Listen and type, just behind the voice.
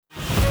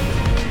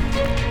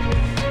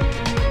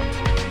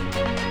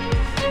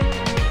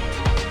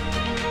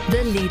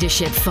The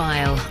Leadership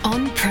File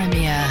on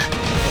Premier.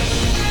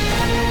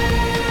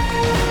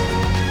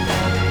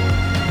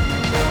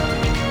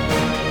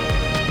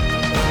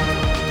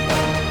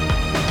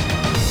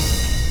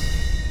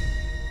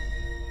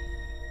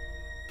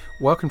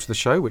 Welcome to the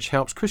show which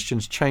helps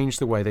Christians change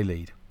the way they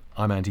lead.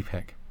 I'm Andy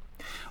Peck.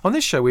 On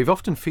this show we've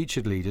often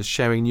featured leaders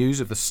sharing news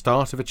of the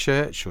start of a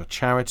church or a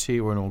charity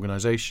or an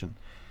organisation.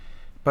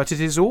 But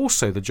it is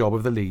also the job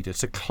of the leader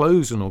to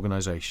close an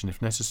organisation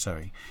if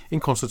necessary,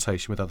 in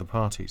consultation with other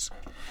parties.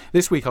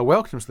 This week I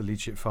welcome to the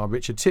Leadership File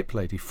Richard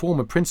Tiplady,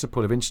 former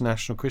Principal of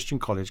International Christian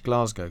College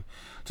Glasgow,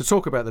 to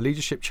talk about the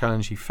leadership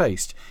challenge he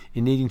faced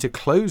in needing to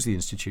close the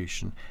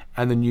institution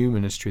and the new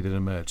ministry that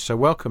emerged. So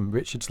welcome,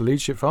 Richard, to the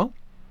Leadership File.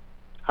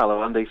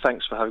 Hello, Andy.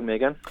 Thanks for having me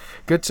again.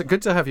 Good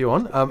to have you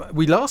on.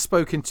 We last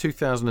spoke in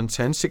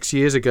 2010, 6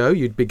 years ago.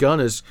 You'd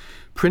begun as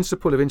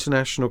Principal of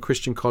International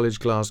Christian College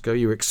Glasgow.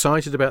 You were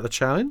excited about the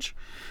challenge,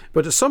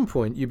 but at some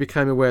point you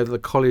became aware that the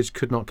college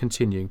could not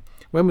continue.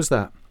 When was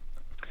that?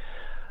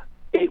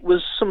 It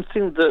was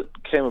something that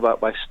came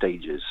about by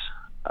stages.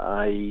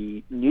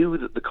 I knew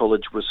that the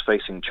college was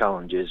facing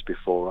challenges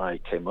before I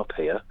came up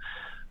here,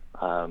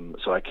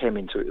 so I came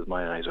into it with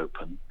my eyes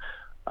open.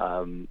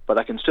 But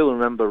I can still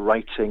remember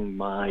writing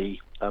my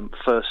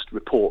first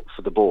report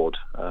for the board.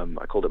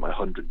 I called it my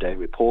 100-day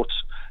report.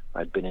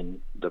 I'd been in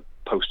the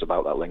post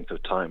about that length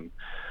of time.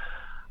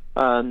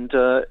 And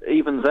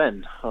even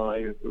then,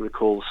 I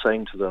recall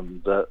saying to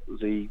them that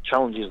the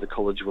challenges the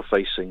college were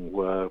facing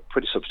were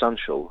pretty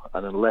substantial,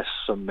 and unless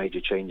some major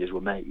changes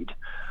were made,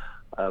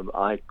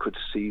 I could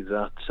see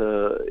that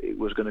it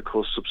was going to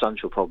cause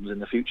substantial problems in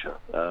the future.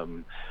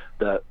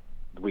 That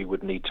we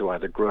would need to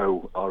either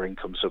grow our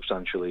income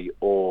substantially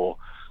or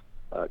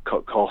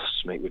cut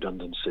costs, make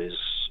redundancies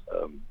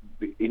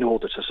in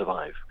order to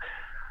survive.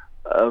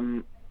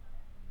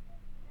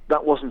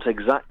 That wasn't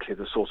exactly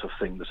the sort of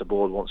thing that a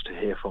board wants to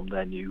hear from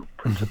their new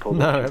principal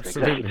No,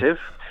 executive.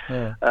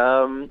 Yeah.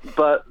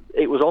 But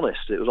it was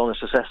honest. It was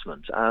honest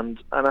assessment.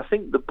 And I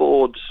think the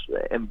board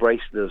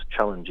embraced those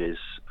challenges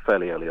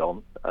fairly early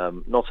on.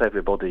 Not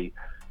everybody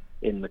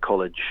in the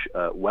college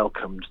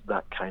welcomed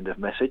that kind of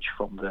message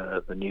from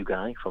the new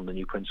guy, from the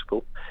new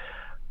principal.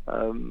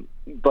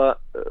 But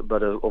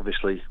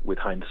obviously, with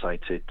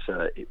hindsight,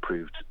 it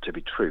proved to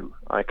be true.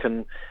 I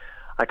could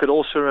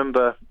also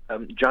remember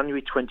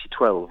January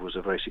 2012 was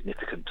a very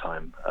significant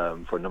time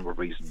for a number of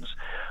reasons.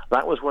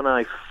 That was when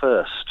I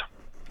first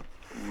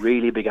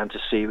really began to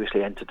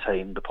seriously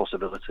entertain the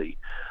possibility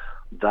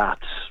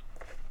that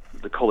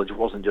the college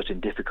wasn't just in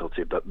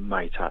difficulty, but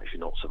might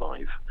actually not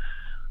survive.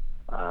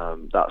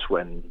 That's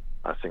when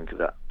I think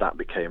that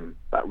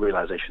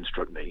realization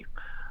struck me.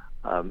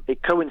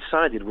 It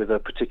coincided with a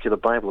particular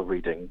Bible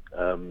reading,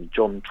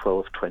 John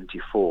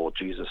 12:24.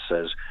 Jesus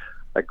says,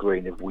 "A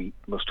grain of wheat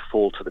must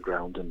fall to the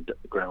ground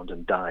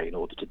and die in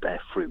order to bear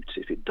fruit.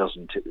 If it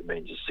doesn't, it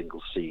remains a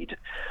single seed.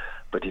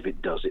 But if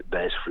it does, it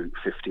bears fruit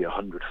 50 or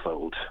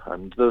 100-fold."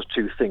 And those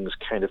two things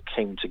kind of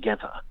came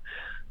together.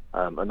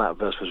 And that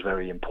verse was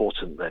very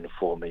important then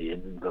for me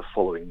in the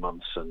following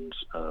months and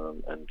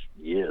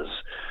years.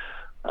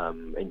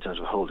 In terms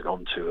of holding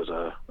on to as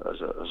a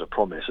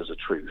promise, as a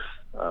truth,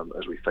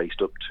 as we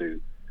faced up to,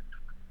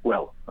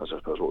 well, as I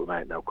suppose what we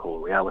might now call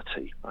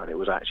reality. And it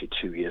was actually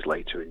 2 years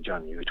later, in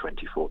January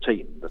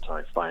 2014, that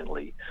I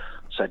finally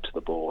said to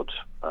the board,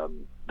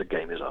 the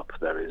game is up.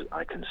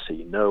 I can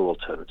see no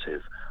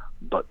alternative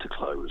but to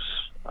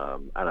close.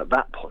 And at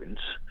that point,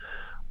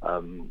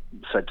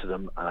 said to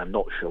them, and I'm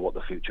not sure what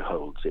the future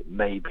holds. It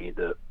may be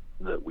that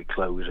we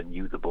close and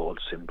you, the board,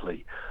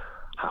 simply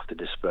have to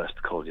disperse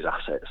the college's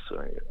assets.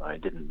 So I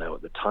didn't know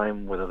at the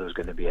time whether there was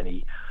going to be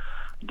any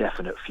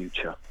definite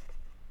future.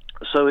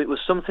 So it was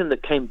something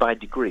that came by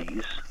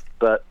degrees,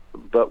 but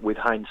with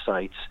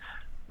hindsight,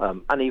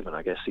 and even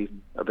a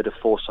bit of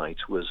foresight,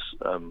 was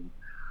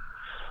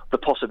the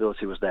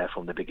possibility was there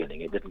from the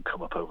beginning. It didn't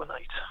come up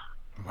overnight.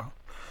 Well,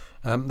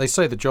 they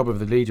say the job of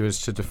the leader is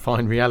to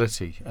define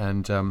reality,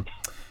 and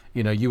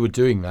you were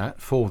doing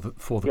that for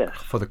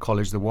the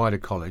college, the wider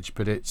college.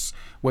 But it's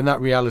when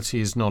that reality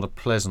is not a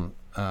pleasant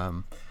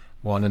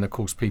one, and of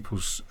course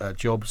people's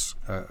jobs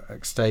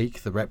at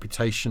stake, the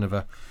reputation of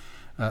a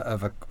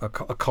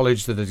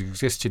college that has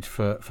existed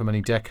for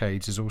many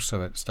decades is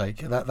also at stake.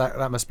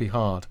 That must be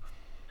hard.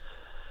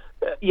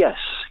 Yes.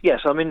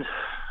 I mean,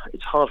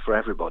 it's hard for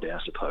everybody, I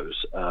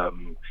suppose.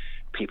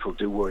 People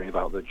do worry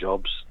about their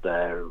jobs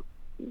 /careers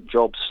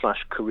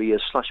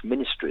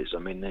 /ministries. I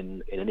mean,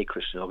 in any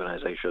Christian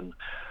organisation,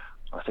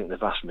 I think the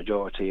vast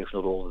majority, if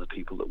not all of the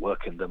people that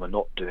work in them, are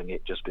not doing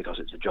it just because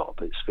it's a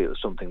job. It's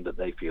something that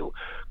they feel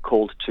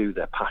called to,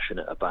 they're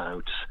passionate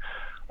about,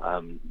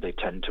 they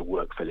tend to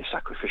work fairly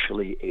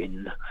sacrificially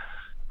in,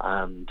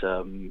 and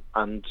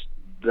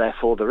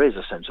therefore there is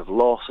a sense of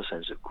loss, a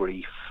sense of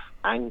grief,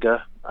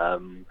 anger,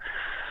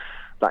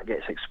 that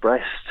gets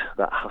expressed.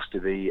 That has to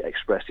be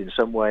expressed in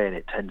some way, and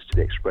it tends to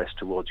be expressed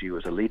towards you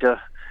as a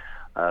leader.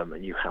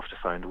 And you have to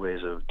find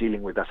ways of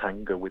dealing with that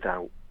anger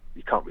without.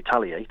 You can't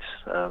retaliate.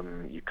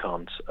 You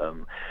can't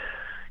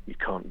you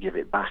can't give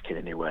it back in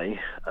any way.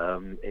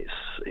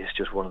 It's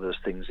just one of those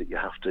things that you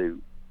have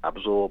to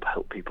absorb,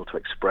 help people to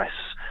express,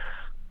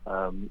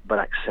 but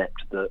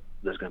accept that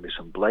there's going to be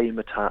some blame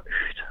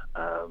attached.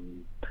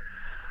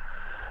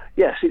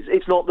 Yes,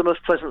 it's not the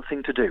most pleasant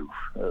thing to do,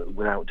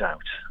 without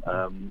doubt.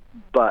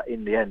 But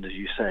in the end, as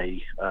you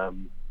say,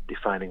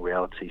 defining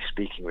reality,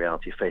 speaking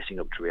reality, facing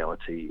up to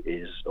reality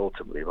is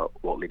ultimately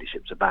what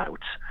leadership's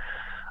about.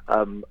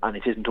 And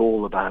it isn't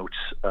all about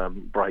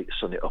bright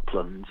sunny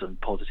uplands and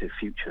positive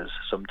futures.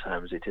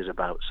 Sometimes it is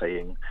about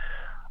saying,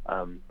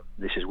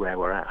 this is where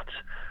we're at.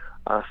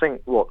 I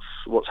think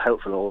what's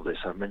helpful in all of this,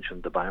 I've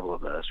mentioned the Bible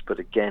verse, but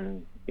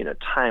again,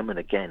 time and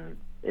again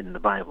in the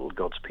Bible,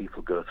 God's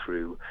people go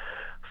through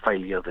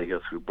failure, they go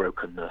through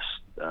brokenness,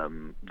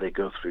 they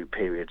go through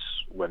periods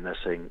when they're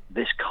saying,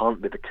 this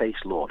can't be the case,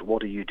 Lord,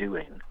 what are you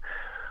doing?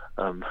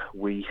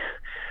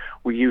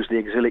 We use the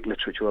exilic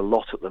literature a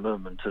lot at the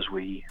moment as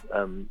we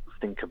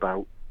think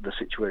about the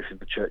situation of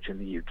the church in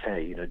the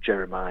UK.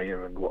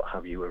 Jeremiah and what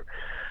have you are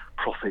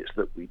prophets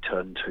that we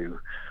turn to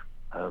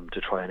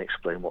try and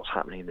explain what's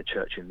happening in the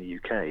church in the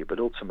UK. But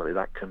ultimately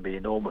that can be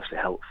enormously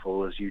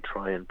helpful as you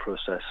try and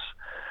process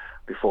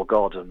before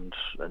God and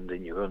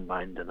in your own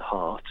mind and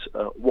heart,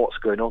 what's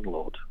going on,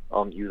 Lord?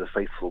 Aren't you the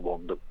faithful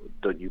one?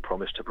 Don't you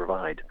promise to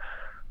provide?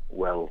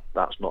 Well,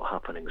 that's not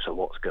happening, so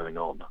what's going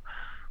on?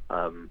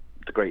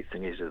 The great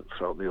thing is that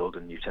throughout the Old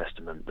and New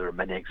Testament, there are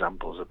many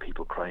examples of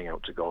people crying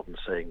out to God and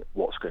saying,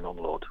 what's going on,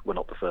 Lord? We're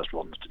not the first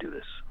ones to do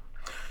this.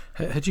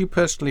 Had you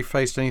personally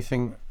faced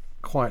anything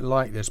quite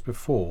like this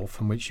before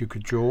from which you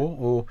could draw,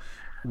 or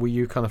were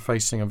you kind of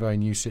facing a very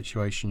new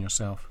situation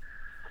yourself?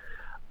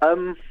 A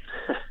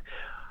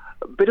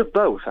bit of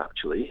both,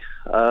 actually.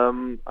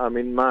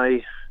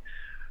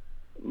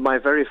 My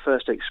very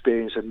first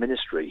experience of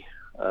ministry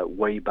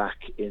way back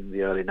in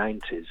the early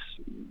 90s,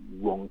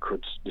 one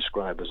could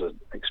describe as an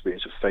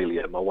experience of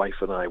failure. My wife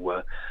and I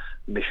were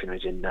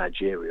missionaries in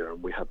Nigeria,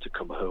 and we had to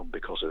come home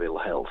because of ill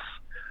health,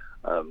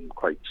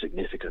 quite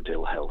significant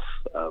ill health,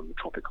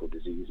 tropical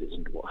diseases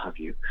and what have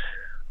you.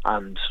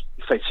 And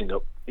facing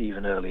up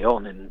even early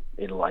on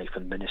in life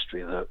and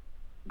ministry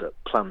that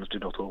plans do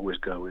not always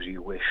go as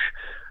you wish,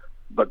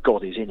 but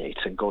God is in it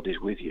and God is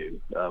with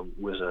you,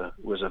 was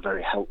a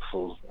very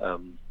helpful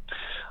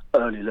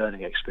early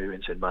learning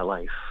experience in my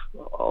life.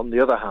 On the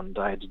other hand,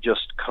 I had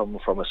just come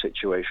from a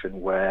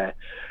situation where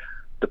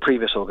the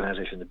previous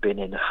organisation had been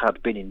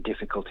in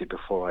difficulty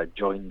before I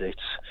joined it,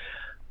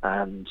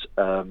 and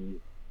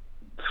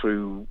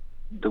through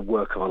the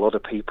work of a lot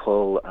of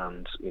people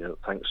and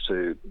thanks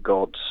to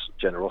God's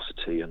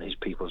generosity and his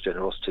people's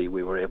generosity,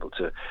 we were able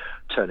to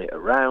turn it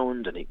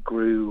around, and it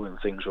grew and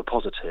things were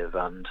positive.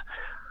 And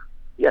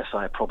yes,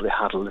 I probably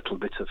had a little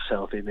bit of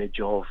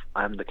self-image of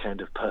I'm the kind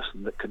of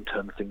person that can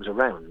turn things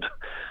around.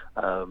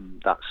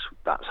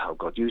 That's how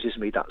God uses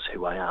me. That's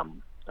who I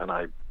am. And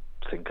I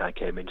think I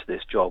came into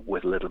this job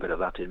with a little bit of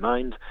that in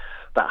mind.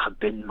 That had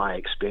been my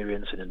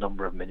experience in a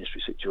number of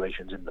ministry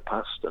situations in the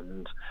past,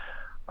 and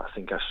I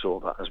think I saw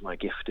that as my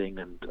gifting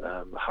and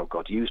how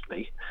God used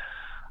me.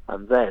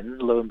 And then,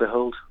 lo and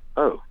behold,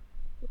 oh,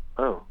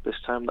 this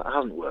time that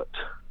hasn't worked.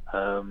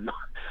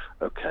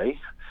 Okay.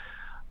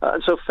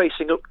 And so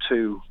facing up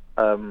to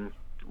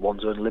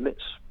one's own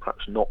limits,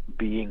 perhaps not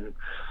being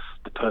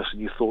the person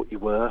you thought you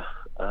were,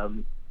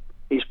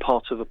 is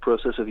part of a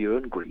process of your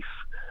own grief.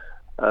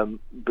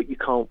 But you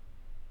can't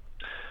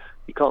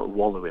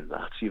wallow in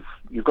that.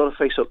 You've got to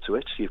face up to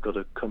it. You've got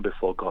to come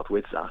before God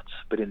with that.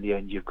 But in the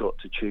end, you've got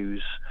to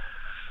choose,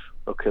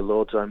 okay,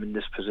 Lord, I'm in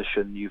this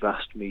position. You've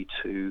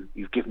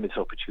given me this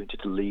opportunity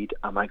to lead.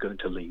 Am I going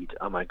to lead?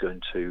 Am I going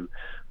to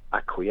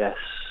acquiesce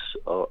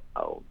or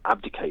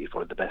abdicate, is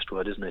probably the best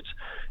word, isn't it,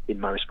 in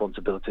my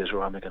responsibilities,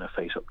 or am I going to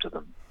face up to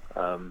them?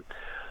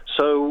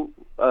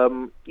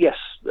 Yes,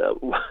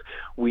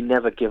 we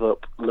never give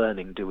up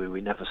learning, do we?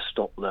 We never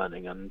stop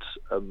learning. And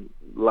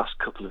last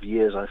couple of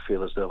years, I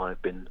feel as though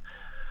I've been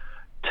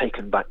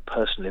taken back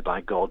personally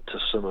by God to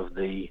some of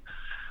the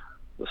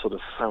sort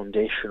of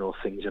foundational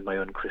things in my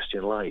own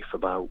Christian life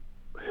about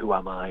who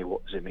am I,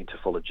 what does it mean to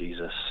follow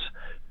Jesus.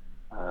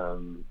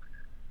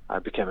 I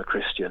became a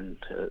Christian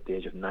at the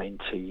age of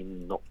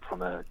 19, not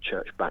from a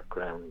church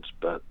background,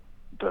 but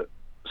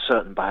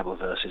certain Bible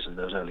verses in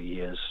those early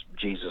years.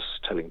 Jesus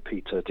telling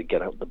Peter to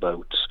get out the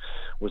boat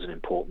was an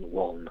important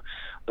one.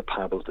 The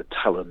parable of the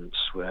talents,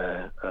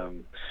 where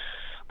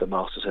the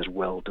master says,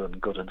 well done,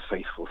 good and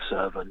faithful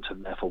servant,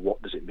 and therefore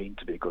what does it mean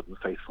to be a good and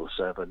faithful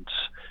servant?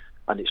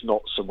 And it's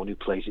not someone who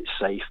plays it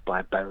safe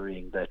by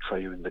burying their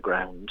treasure in the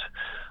ground.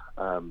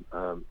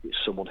 It's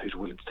someone who's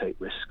willing to take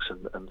risks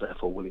and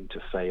therefore willing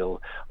to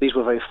fail. These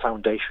were very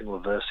foundational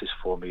verses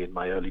for me in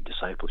my early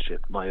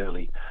discipleship, my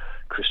early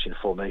Christian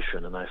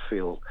formation, and I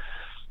feel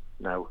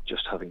now,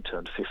 just having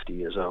turned 50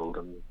 years old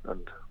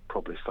and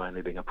probably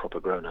finally being a proper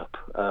grown-up,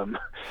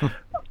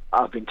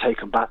 I've been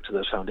taken back to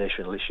those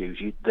foundational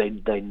issues.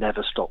 They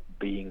never stop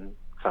being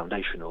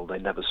foundational. They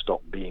never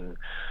stop being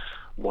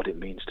what it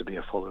means to be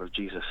a follower of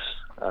Jesus.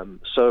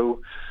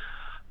 So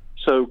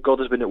So God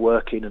has been at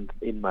work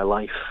in my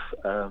life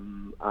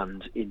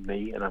and in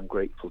me, and I'm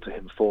grateful to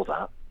Him for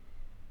that.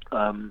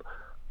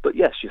 But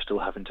yes, you're still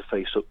having to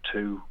face up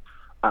to,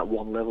 at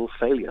one level,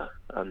 failure.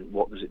 And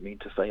what does it mean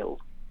to fail?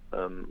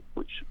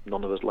 Which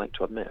none of us like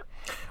to admit.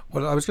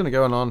 Well, I was going to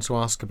go on to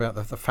ask about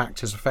the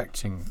factors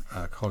affecting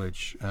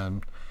college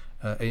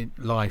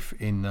life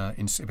in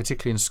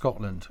particularly in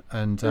Scotland.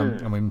 And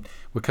I mean,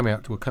 we're coming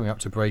up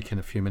to break in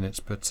a few minutes,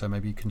 but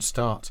maybe you can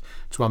start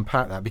to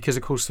unpack that, because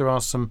of course there are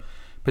some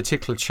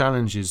particular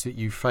challenges that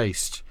you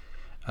faced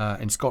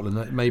in Scotland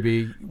that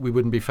maybe we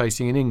wouldn't be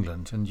facing in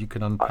England, and you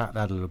can unpack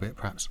that a little bit,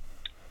 perhaps.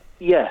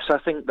 Yes, I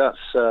think that's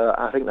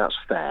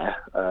fair,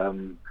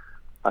 and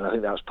I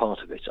think that's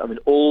part of it. I mean,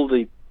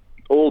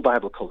 all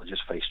Bible colleges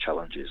face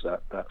challenges.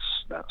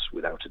 That's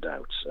without a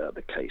doubt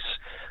the case.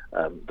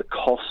 The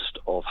cost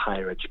of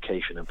higher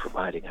education and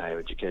providing higher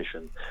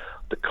education,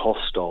 the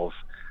cost of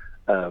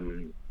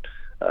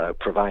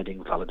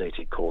providing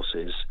validated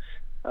courses.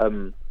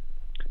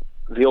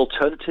 The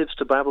alternatives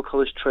to Bible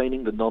college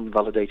training, the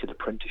non-validated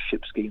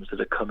apprenticeship schemes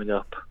that are coming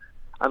up,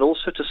 and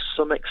also to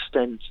some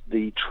extent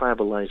the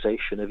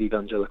tribalisation of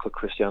evangelical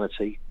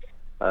Christianity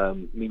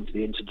means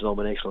the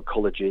interdenominational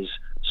colleges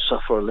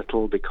suffer a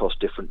little because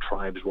different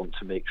tribes want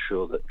to make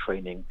sure that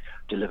training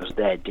delivers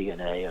their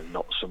DNA and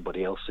not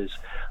somebody else's.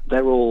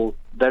 They're all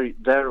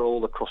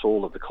across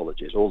all of the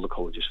colleges. All the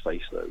colleges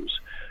face those,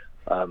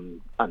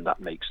 and that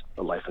makes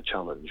life a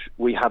challenge.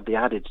 We have the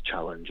added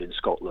challenge in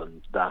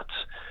Scotland that,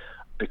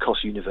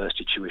 because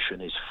university tuition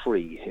is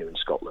free here in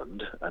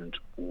Scotland, and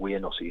we're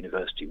not a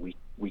university,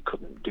 we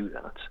couldn't do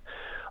that.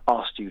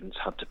 Our students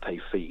had to pay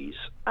fees,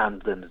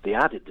 and then the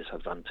added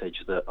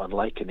disadvantage that,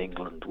 unlike in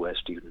England where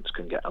students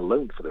can get a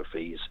loan for their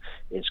fees,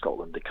 in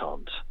Scotland they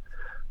can't.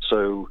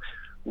 So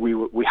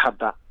we had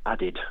that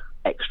added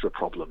extra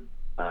problem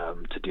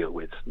to deal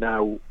with.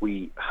 Now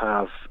we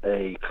have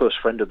a close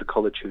friend of the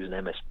college who's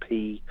an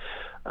MSP,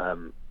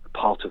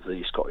 part of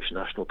the Scottish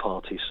National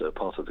Party, so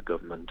part of the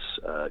government's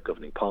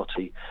governing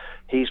party.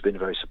 He's been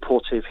very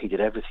supportive. He did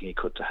everything he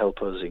could to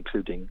help us,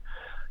 including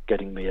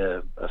getting me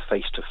a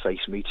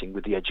face-to-face meeting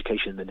with the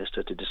education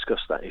minister to discuss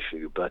that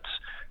issue. But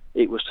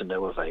it was to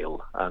no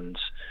avail, and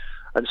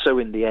so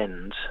in the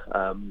end,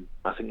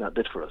 I think that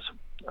did for us.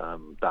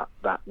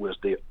 That was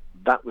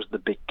the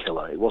big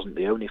killer. It wasn't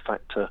the only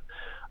factor,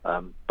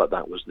 but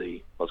that was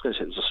I was going to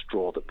say it was a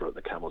straw that broke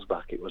the camel's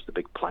back. It was the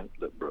big plank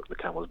that broke the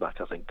camel's back,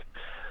 I think.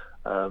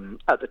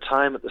 At the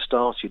time, at the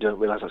start, you don't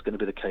realise that's going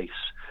to be the case.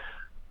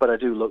 But I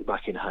do look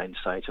back in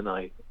hindsight, and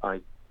I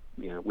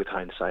with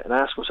hindsight, and I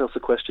ask myself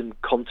the question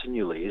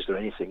continually: is there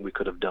anything we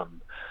could have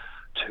done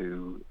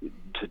to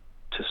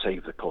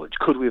save the college?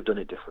 Could we have done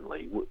it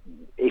differently?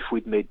 If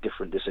we'd made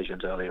different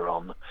decisions earlier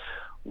on,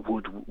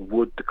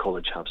 would the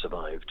college have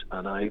survived?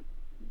 And I,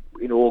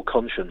 in all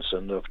conscience,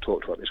 and I've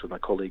talked about this with my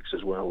colleagues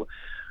as well,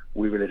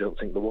 we really don't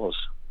think there was,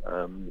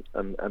 and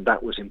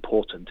that was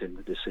important in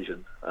the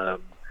decision.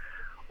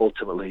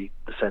 Ultimately,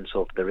 the sense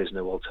of there is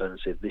no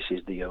alternative. This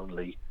is the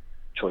only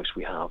choice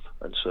we have,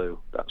 and so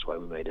that's why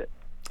we made it.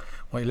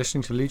 Well, you're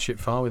listening to Leadership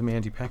File with me,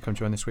 Andy Peck. I'm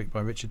joined this week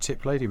by Richard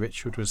Tiplady.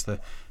 Richard was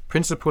the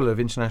principal of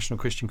International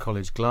Christian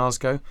College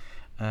Glasgow,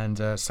 and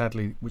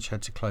sadly, which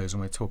had to close,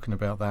 and we're talking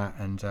about that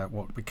and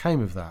what became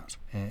of that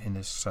in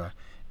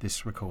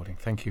this recording.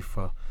 Thank you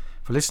for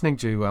listening.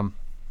 Do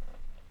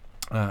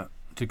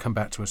come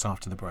back to us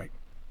after the break.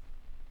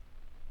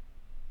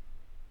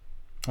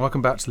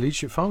 Welcome back to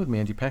Leadership File with me,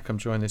 Andy Peck. I'm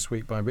joined this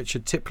week by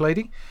Richard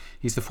Tiplady.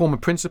 He's the former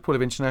principal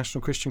of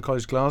International Christian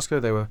College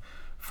Glasgow. They were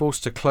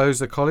forced to close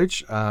the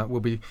college. We'll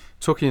be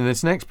talking in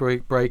this next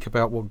break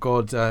about what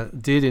God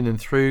did in and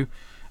through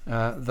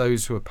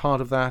those who are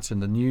part of that,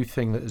 and the new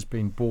thing that has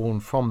been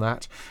born from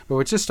that. But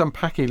we're just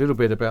unpacking a little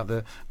bit about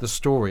the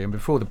story, and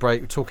before the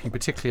break we're talking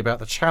particularly about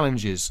the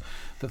challenges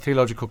that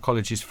theological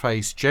colleges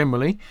face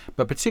generally,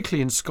 but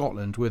particularly in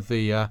Scotland with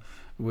the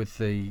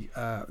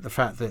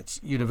fact that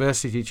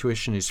university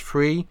tuition is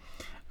free,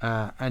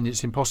 and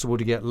it's impossible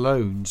to get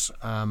loans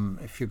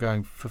if you're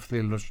going for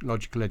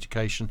theological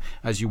education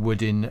as you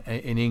would in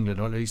England,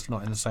 or at least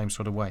not in the same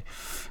sort of way.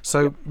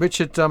 So,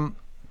 Richard,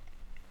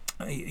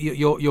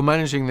 you're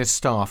managing this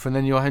staff, and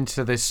then you're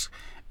into this.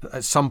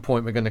 At some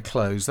point, we're going to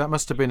close. That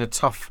must have been a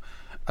tough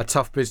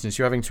business.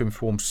 You're having to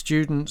inform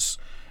students.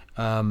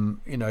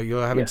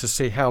 You're having to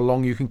see how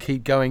long you can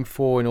keep going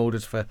for in order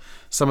for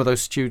some of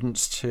those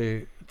students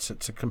to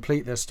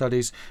complete their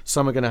studies.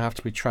 Some are going to have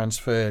to be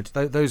transferred.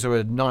 Those are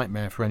a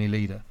nightmare for any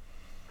leader.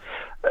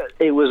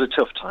 It was a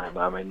tough time.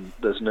 I mean,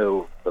 there's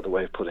no other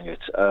way of putting it.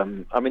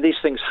 These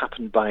things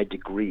happen by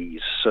degrees.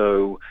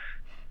 So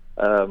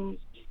 3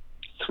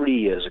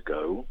 years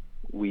ago,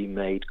 we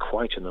made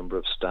quite a number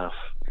of staff.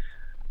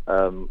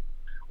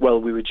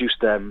 We reduced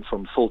them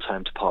from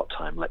full-time to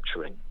part-time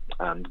lecturing,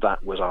 and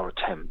that was our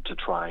attempt to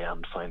try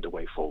and find a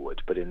way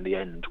forward. But in the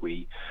end,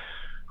 we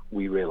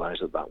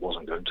realised that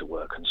wasn't going to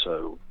work, and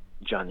so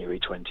January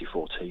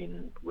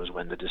 2014 was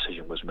when the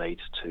decision was made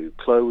to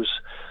close.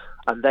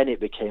 And then it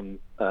became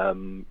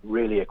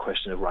really a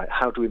question of, right,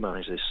 how do we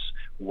manage this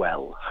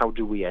well? How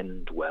do we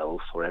end well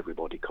for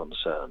everybody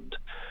concerned?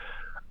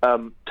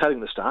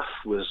 Telling the staff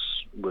was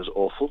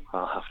awful,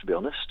 I'll have to be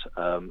honest.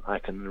 I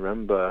can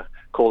remember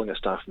calling a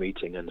staff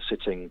meeting and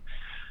sitting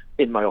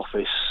in my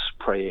office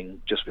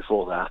praying just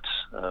before that,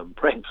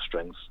 praying for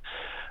strength.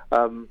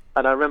 And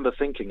I remember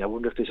thinking, I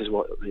wonder if this is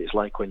what it's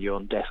like when you're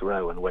on death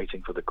row and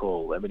waiting for the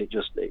call. I mean,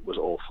 it was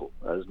awful.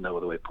 There's no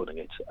other way of putting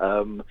it.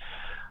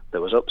 There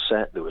was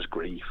upset, there was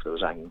grief, there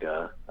was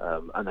anger,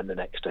 and then the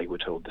next day we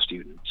told the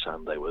students,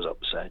 and there was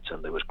upset,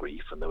 and there was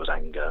grief, and there was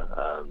anger,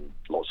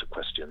 lots of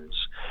questions.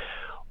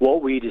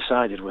 What we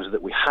decided was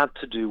that we had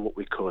to do what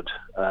we could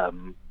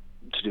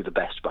to do the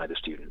best by the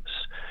students.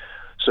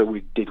 So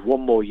we did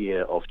one more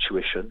year of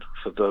tuition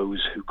for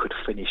those who could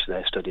finish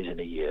their studies in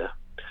a year.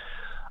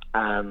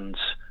 And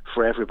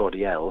for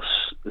everybody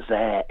else,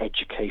 their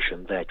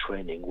education, their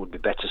training would be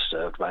better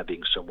served by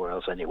being somewhere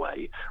else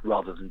anyway,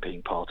 rather than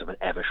being part of an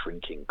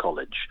ever-shrinking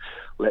college.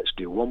 Let's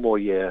do one more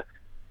year.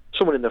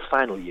 Someone in their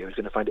final year is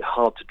going to find it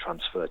hard to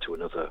transfer to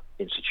another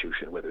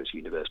institution, whether it's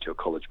university or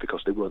college,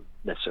 because they won't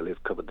necessarily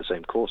have covered the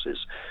same courses,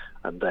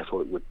 and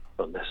therefore it would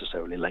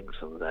unnecessarily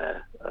lengthen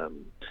their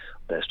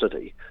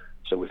study.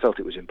 So we felt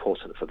it was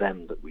important for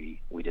them that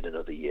we did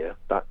another year.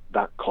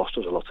 That cost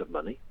us a lot of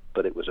money,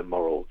 but it was a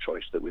moral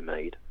choice that we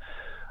made.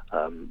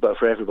 But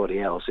for everybody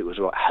else, it was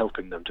about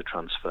helping them to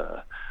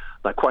transfer.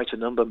 Now, quite a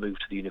number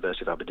moved to the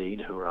University of Aberdeen,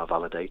 who were our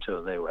validator,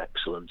 and they were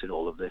excellent in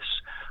all of this.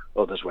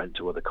 Others went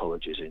to other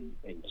colleges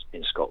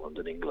in Scotland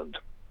and England.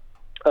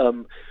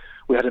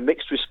 We had a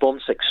mixed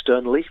response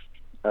externally,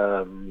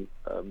 a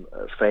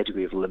fair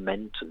degree of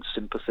lament and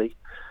sympathy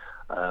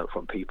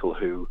from people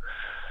who,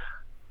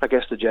 I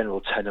guess the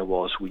general tenor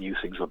was, we knew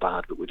things were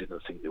bad, but we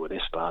didn't think they were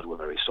this bad. We're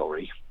very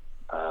sorry.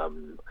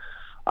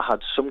 I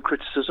had some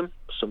criticism,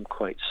 some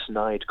quite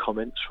snide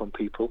comments from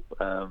people.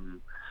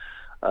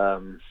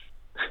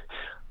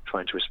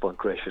 Trying to respond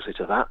graciously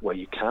to that where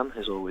you can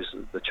is always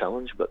the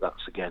challenge, but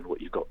that's again what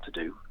you've got to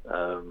do.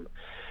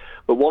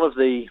 But one of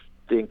the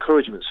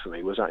encouragements for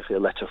me was actually a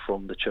letter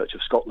from the Church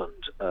of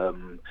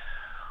Scotland.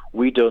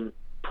 We don't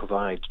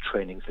provide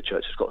training for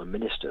Church of Scotland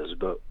ministers,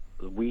 but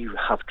we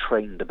have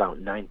trained about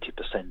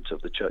 90%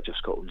 of the Church of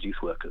Scotland's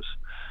youth workers.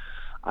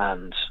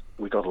 And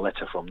we got a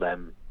letter from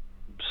them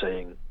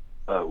saying,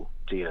 oh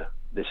dear,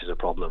 this is a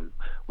problem,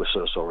 we're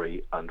so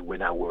sorry, and we're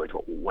now worried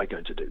what we're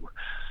going to do,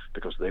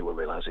 because they were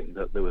realising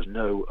that there was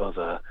no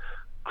other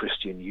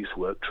Christian youth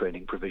work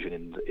training provision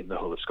in the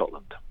whole of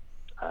Scotland.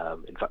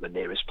 In fact, the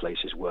nearest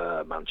places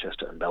were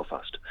Manchester and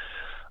Belfast,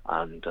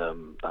 and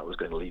that was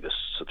going to leave a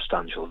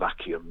substantial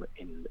vacuum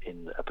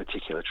in a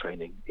particular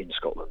training in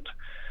Scotland.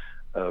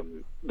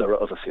 There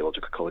are other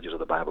theological colleges,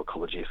 other Bible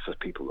colleges for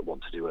people that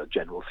want to do a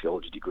general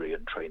theology degree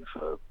and train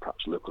for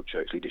perhaps local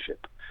church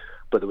leadership.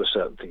 But there were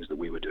certain things that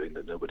we were doing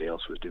that nobody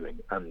else was doing.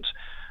 And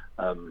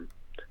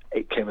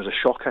it came as a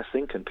shock, I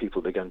think, and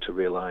people began to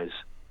realise,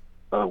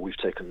 oh, we've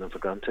taken them for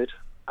granted,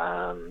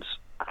 and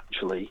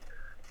actually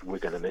we're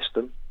going to miss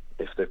them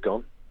if they've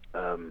gone.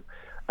 And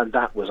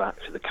that was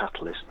actually the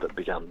catalyst that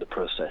began the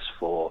process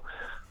for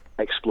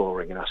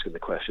exploring and asking the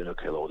question,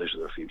 okay, Lord, is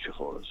there a future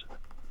for us?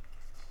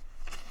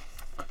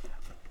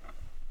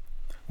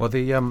 Well,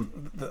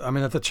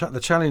 the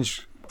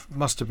challenge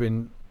must have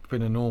been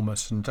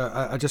enormous, and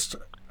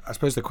I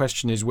suppose the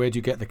question is, where do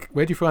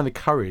you find the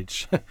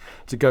courage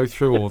to go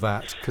through all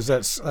that? Because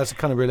that's a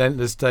kind of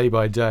relentless day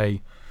by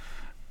day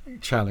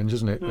challenge,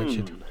 isn't it,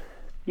 Richard?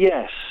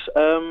 Yes.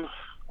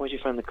 Where do you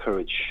find the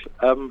courage?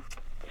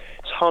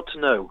 It's hard to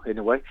know in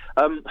a way.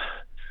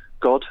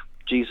 God,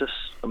 Jesus.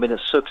 I mean,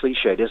 it's so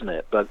cliched, isn't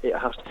it? But it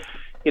has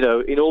to,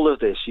 in all of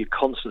this, you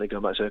constantly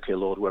go back to, okay,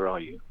 Lord, where are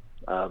you?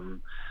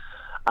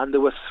 And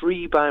there were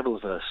 3 Bible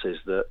verses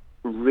that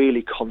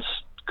really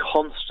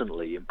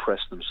constantly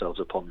impressed themselves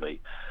upon me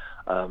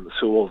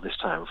through all this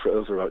time. For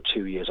over about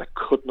 2 years, I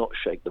could not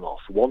shake them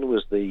off. One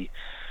was the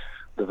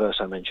verse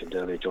I mentioned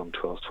earlier, John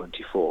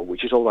 12:24,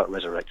 which is all about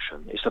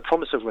resurrection. It's the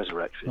promise of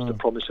resurrection. It's the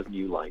promise of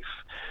new life.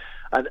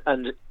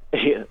 And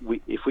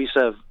if we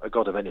serve a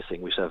God of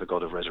anything, we serve a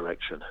God of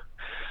resurrection.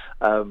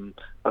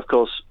 Of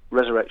course,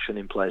 resurrection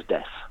implies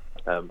death.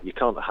 You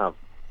can't have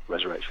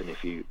resurrection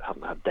if you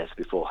haven't had death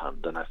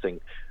beforehand, and I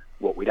think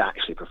what we'd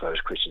actually prefer as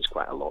Christians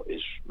quite a lot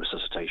is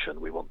resuscitation.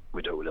 We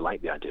don't really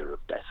like the idea of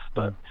death,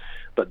 but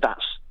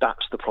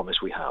that's the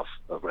promise we have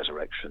of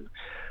resurrection.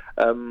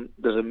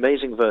 There's an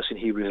amazing verse in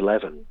Hebrews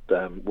 11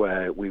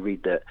 where we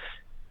read that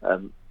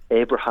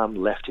Abraham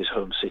left his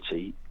home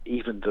city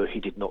even though he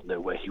did not know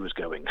where he was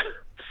going.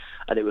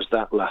 And it was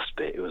that last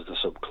bit, it was the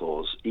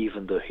subclause,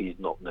 even though he did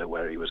not know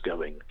where he was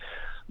going,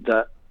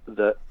 that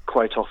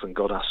quite often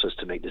God asks us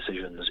to make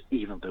decisions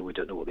even though we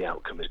don't know what the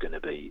outcome is going to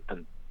be.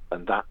 And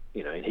that,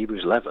 in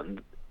Hebrews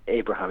 11,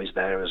 Abraham is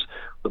there as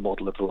the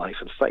model of the life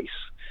and faith,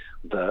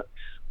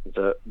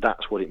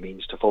 that's what it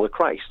means to follow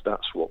Christ.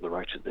 That's what the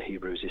writer of the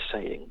Hebrews is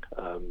saying.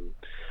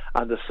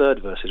 And the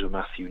third verse is with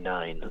Matthew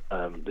 9,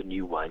 the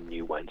new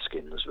wine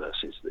skins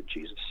verses that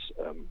Jesus,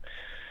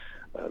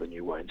 the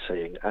new wine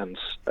saying. And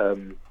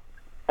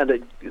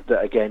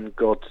that again,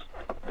 God,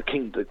 the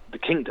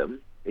kingdom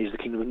is the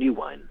kingdom of new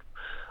wine.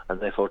 And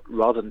therefore,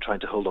 rather than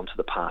trying to hold on to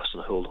the past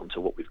and hold on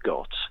to what we've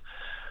got,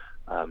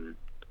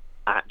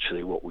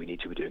 actually what we need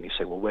to be doing is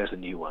say, well, where's the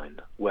new wine?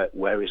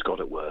 Where is God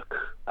at work?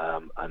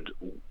 And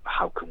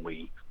how can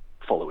we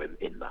follow him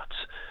in that?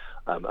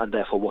 And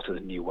therefore, what are the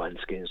new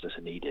wineskins that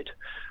are needed?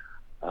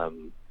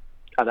 And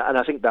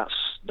I think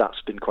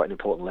that's been quite an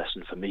important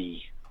lesson for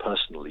me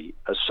personally,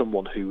 as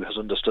someone who has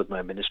understood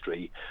my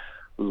ministry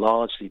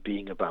largely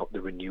being about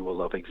the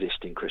renewal of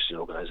existing Christian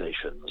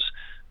organisations.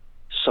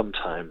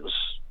 Sometimes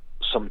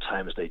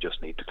they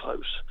just need to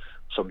close.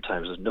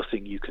 Sometimes there's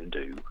nothing you can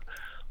do.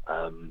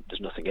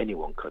 There's nothing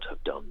anyone could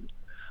have done.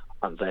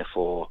 And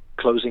therefore,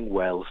 closing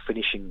well,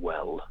 finishing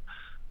well,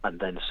 and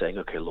then saying,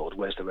 okay, Lord,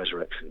 where's the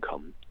resurrection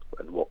come?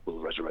 And what will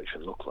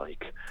resurrection look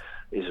like?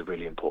 Is a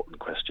really important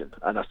question.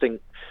 And I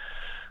think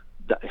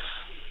that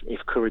if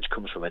courage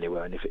comes from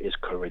anywhere, and if it is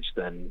courage,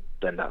 then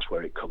that's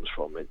where it comes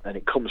from. And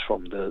it comes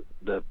from the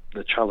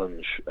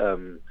challenge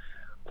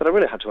that I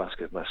really had to ask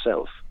of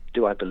myself.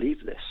 Do I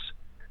believe this?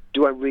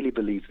 Do I really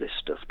believe this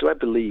stuff? Do I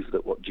believe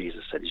that what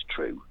Jesus said is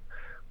true?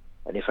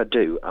 And if I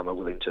do, am I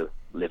willing to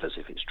live as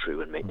if it's true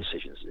and make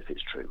decisions as if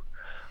it's true?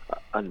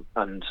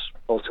 And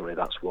ultimately,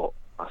 that's what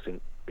I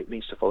think it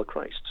means to follow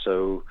Christ.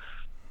 So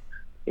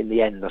in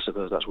the end, I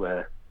suppose that's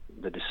where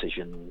the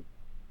decision,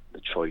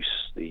 the choice,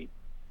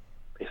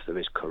 if there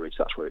is courage,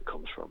 that's where it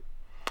comes from.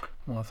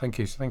 Well, thank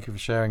you for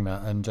sharing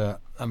that. And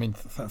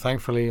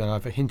thankfully, and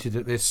I've hinted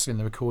at this in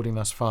the recording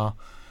thus far,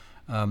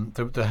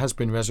 there has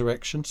been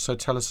resurrection. So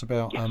tell us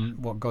about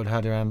what God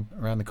had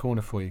around the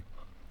corner for you.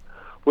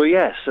 Well,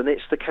 yes, and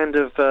it's the kind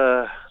of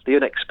the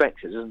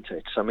unexpected, isn't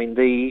it? I mean,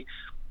 the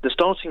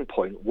starting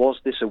point was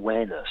this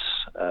awareness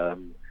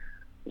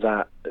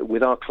that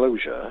with our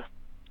closure,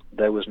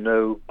 there was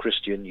no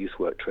Christian youth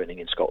work training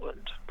in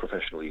Scotland,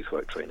 professional youth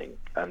work training,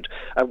 and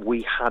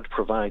we had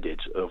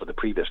provided over the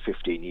previous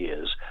 15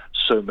 years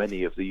so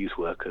many of the youth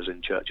workers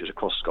in churches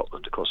across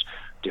Scotland, across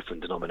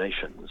different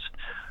denominations.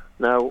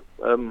 Now,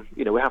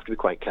 we have to be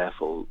quite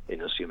careful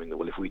in assuming that,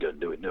 well, if we don't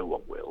do it, no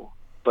one will.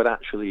 But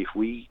actually, if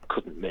we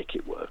couldn't make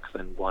it work,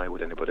 then why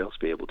would anybody else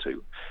be able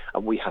to?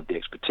 And we had the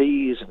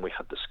expertise, and we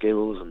had the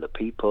skills, and the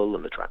people,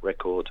 and the track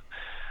record.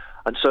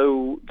 And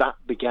so that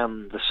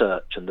began the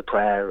search, and the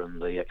prayer, and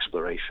the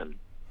exploration.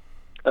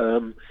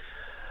 Then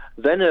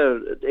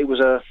it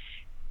was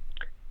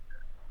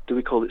do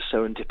we call it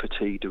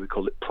serendipity? Do we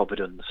call it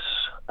providence?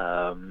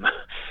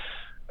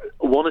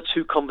 One or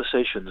two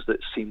conversations that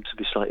seemed to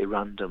be slightly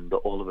random, that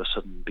all of a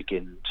sudden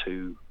begin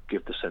to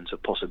give the sense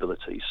of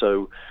possibility.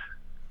 So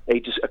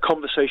a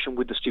conversation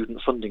with the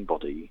student funding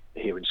body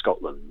here in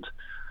Scotland,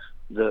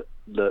 that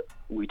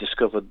we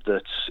discovered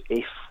that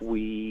if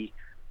we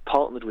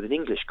partnered with an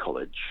English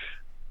college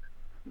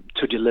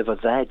to deliver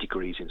their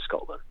degrees in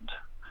Scotland,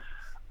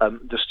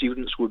 the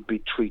students would be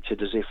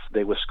treated as if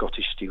they were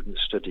Scottish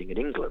students studying in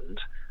England,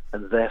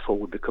 and therefore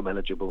would become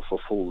eligible for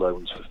full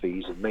loans for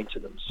fees and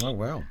maintenance. Oh,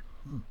 wow.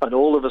 And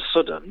all of a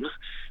sudden,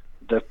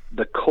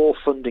 the core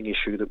funding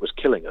issue that was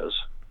killing us,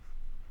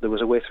 there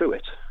was a way through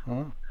it.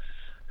 Oh.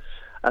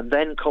 And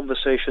then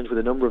conversations with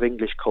a number of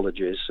English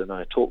colleges, and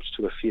I talked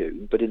to a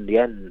few, but in the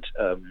end,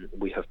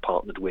 we have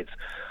partnered with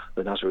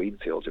the Nazarene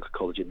Theological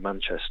College in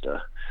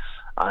Manchester,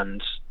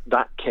 and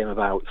that came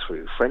about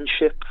through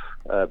friendship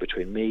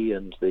between me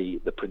and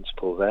the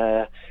principal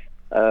there,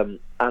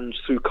 and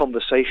through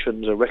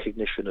conversations, a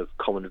recognition of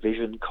common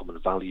vision, common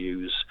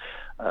values,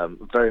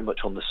 very much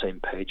on the same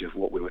page of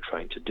what we were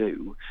trying to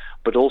do,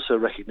 but also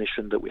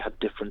recognition that we had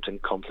different and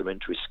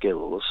complementary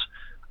skills,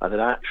 and that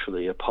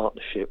actually a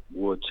partnership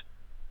would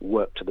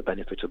work to the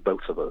benefit of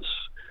both of us.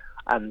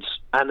 And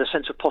a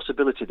sense of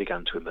possibility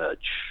began to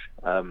emerge.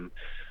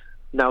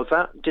 Now,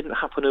 that didn't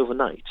happen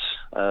overnight.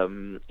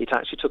 It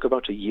actually took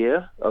about a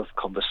year of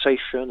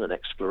conversation and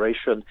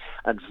exploration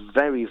and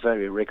very,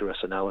 very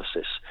rigorous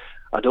analysis,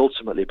 and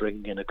ultimately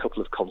bringing in a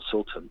couple of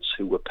consultants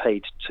who were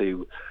paid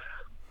to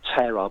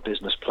tear our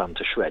business plan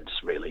to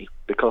shreds, really.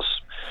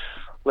 Because,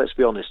 let's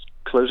be honest,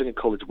 closing a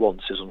college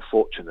once is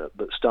unfortunate,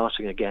 but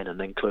starting again and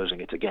then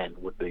closing it again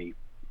would be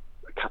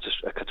a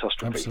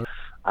catastrophe. Absolutely.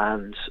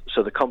 And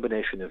so the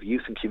combination of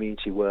youth and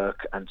community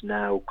work, and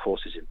now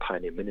courses in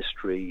pioneer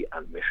ministry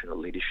and missional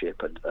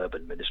leadership and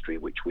urban ministry,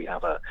 which we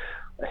have a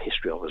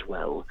history of as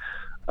well.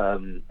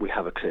 We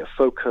have a clear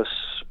focus.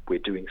 We're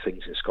doing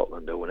things in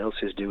Scotland no one else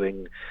is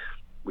doing.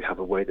 We have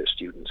a way that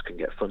students can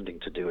get funding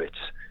to do it,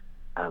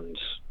 and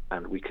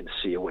we can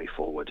see a way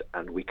forward,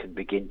 and we can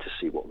begin to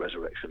see what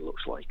resurrection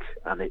looks like.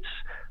 And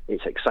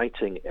it's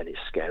exciting and it's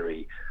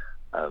scary,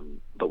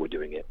 but we're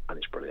doing it, and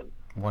it's brilliant.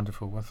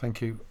 Wonderful. Well,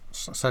 thank you.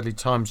 Sadly,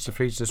 time's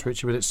defeated us,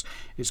 Richard, but it's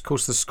of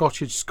course the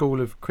Scottish School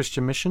of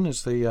Christian Mission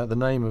is the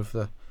name of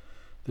the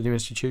new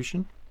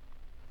institution.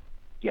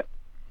 Yep.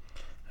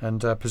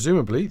 And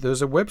presumably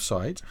there's a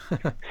website.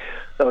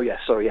 Oh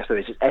yes, sorry, yes there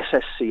is. It's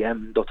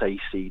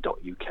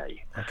sscm.ac.uk.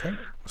 Okay.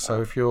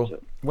 So if you're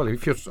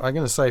I'm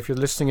going to say if you're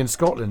listening in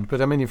Scotland,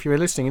 but I mean if you're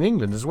listening in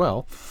England as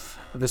well,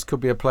 this could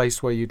be a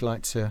place where you'd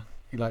like to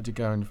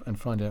go and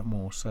find out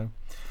more. So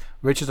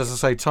Richard, as I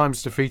say,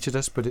 time's defeated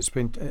us, but it's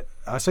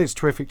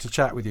terrific to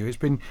chat with you. It's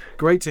been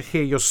great to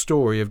hear your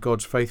story of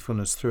God's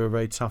faithfulness through a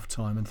very tough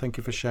time, and thank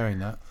you for sharing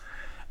that.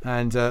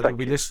 And there'll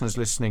be listeners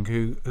listening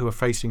who are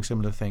facing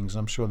similar things.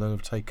 I'm sure they'll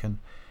have taken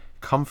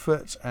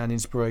comfort and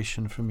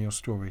inspiration from your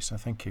story, so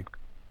thank you.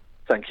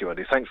 Thank you,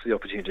 Andy. Thanks for the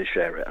opportunity to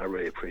share it. I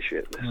really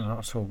appreciate this. No,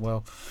 not at all.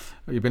 Well,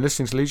 you've been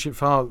listening to Leadership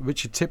File.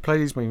 Richard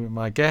Tiplady is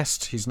my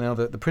guest. He's now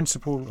the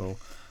principal, or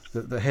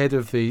the head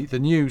of the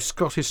new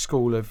Scottish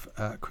School of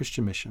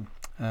Christian Mission.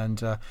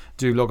 And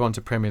do log on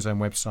to Premier's own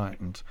website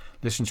and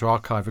listen to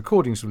archive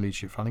recordings of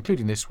Leadership File,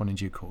 including this one in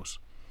due course.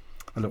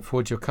 I look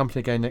forward to your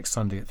company again next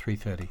Sunday at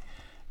 3:30.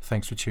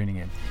 Thanks for tuning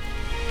in.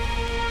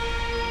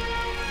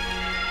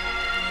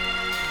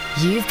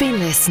 You've been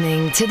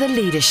listening to The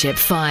Leadership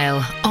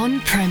File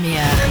on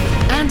Premier.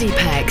 Andy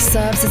Peck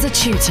serves as a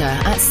tutor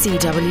at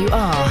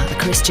CWR, a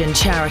Christian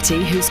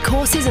charity whose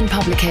courses and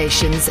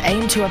publications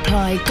aim to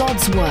apply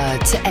God's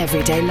Word to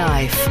everyday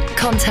life.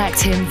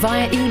 Contact him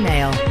via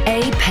email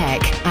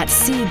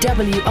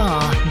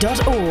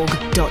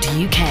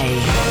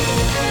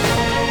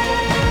apeck@cwr.org.uk.